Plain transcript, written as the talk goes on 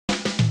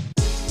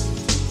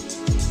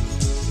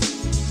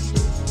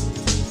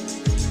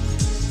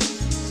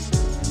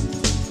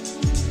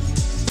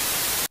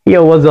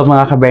Yo, what's up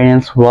mga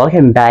kabarnians?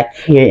 Welcome back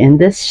here in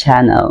this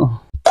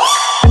channel.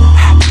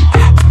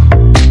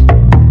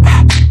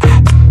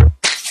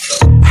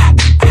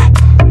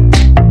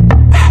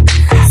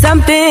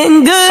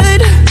 Something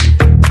good.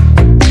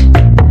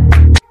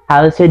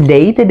 How's your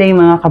day today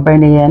mga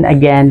kabarnian?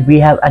 Again, we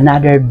have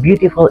another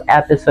beautiful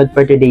episode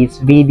for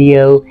today's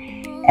video.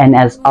 And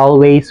as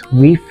always,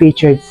 we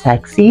featured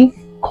sexy,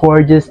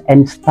 gorgeous,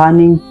 and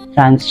stunning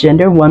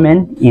transgender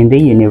women in the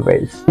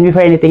universe. And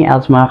before anything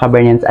else mga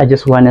kabarnians, I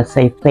just want to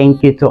say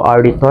thank you to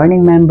our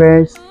returning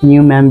members,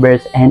 new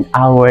members, and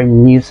our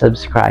new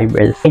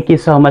subscribers. Thank you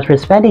so much for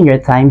spending your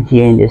time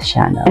here in this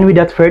channel. And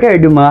without further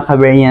ado mga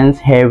kabarnians,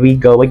 here we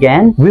go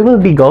again. We will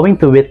be going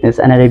to witness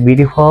another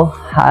beautiful,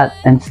 hot,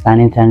 and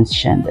stunning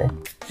transgender.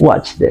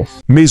 Watch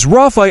this. Ms.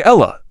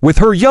 Rafaela with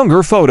her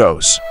younger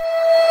photos.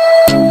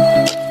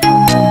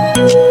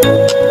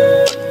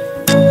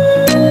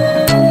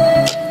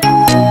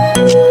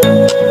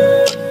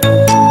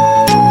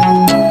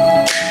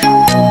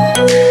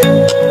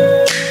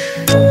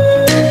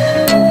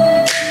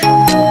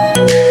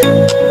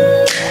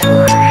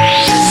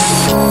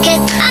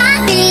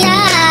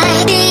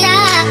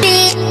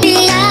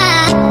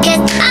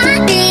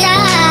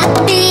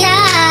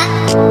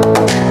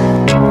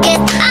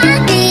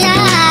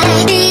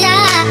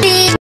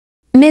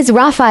 Ms.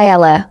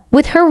 Rafaela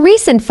with her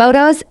recent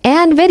photos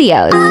and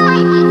videos.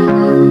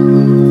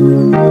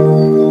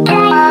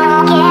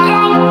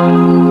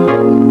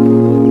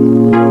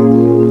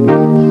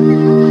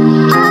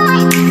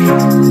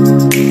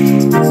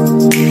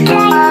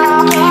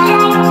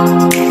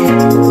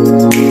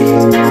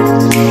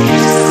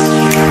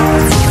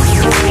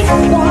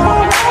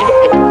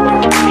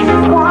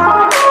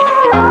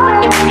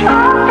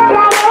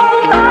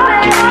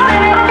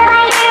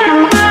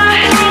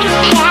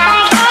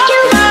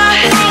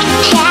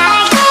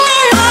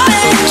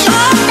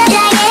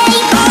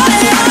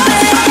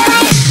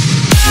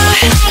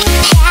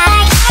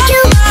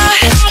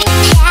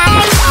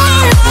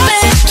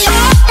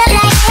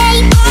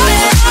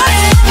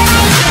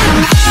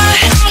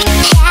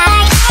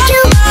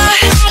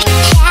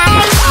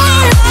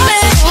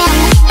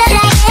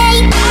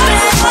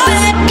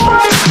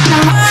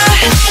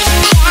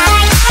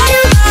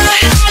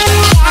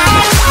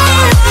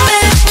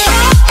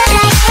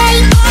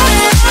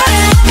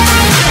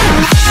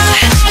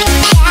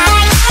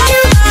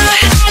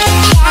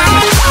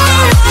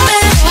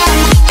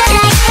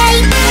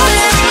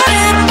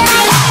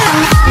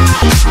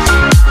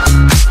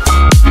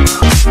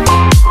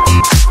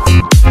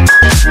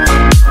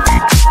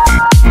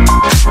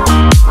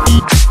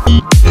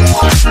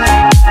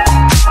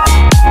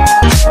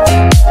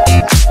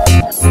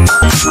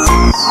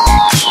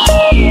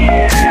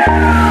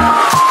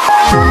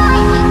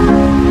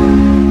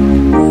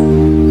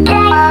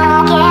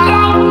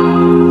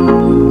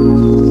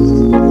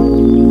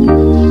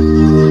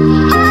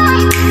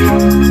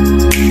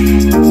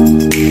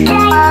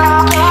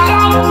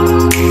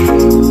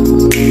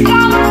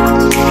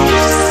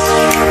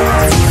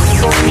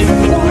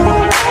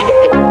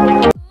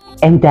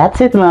 And that's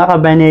it mga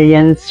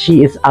kabanerians.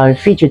 She is our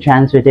featured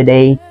trans for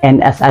today.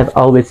 And as I've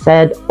always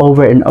said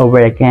over and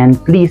over again,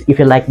 please, if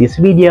you like this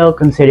video,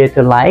 consider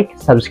to like,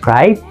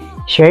 subscribe,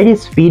 share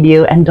this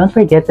video, and don't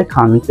forget to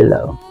comment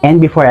below. And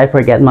before I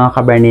forget mga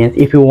kabanerians,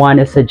 if you want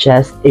to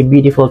suggest a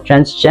beautiful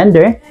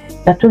transgender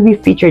that will be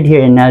featured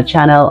here in our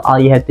channel, all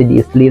you have to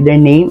do is leave their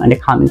name on the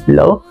comment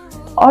below,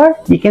 or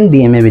you can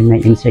DM me with my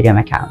Instagram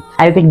account.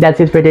 I think that's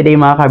it for today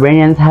mga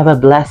kabarnians. Have a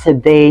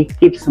blessed day,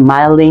 keep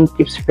smiling,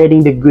 keep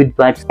spreading the good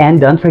vibes, and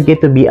don't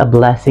forget to be a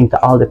blessing to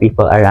all the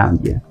people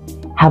around you.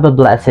 Have a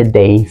blessed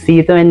day. See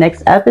you to my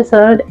next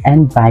episode,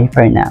 and bye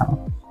for now.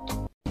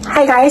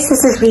 Hi guys,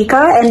 this is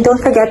Rika, and don't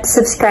forget to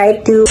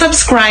subscribe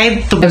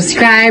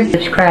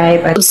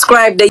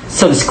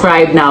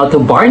Subscribe now to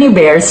Barney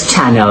Bear's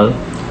channel.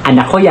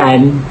 Anak ko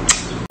yan.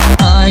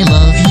 I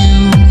love you.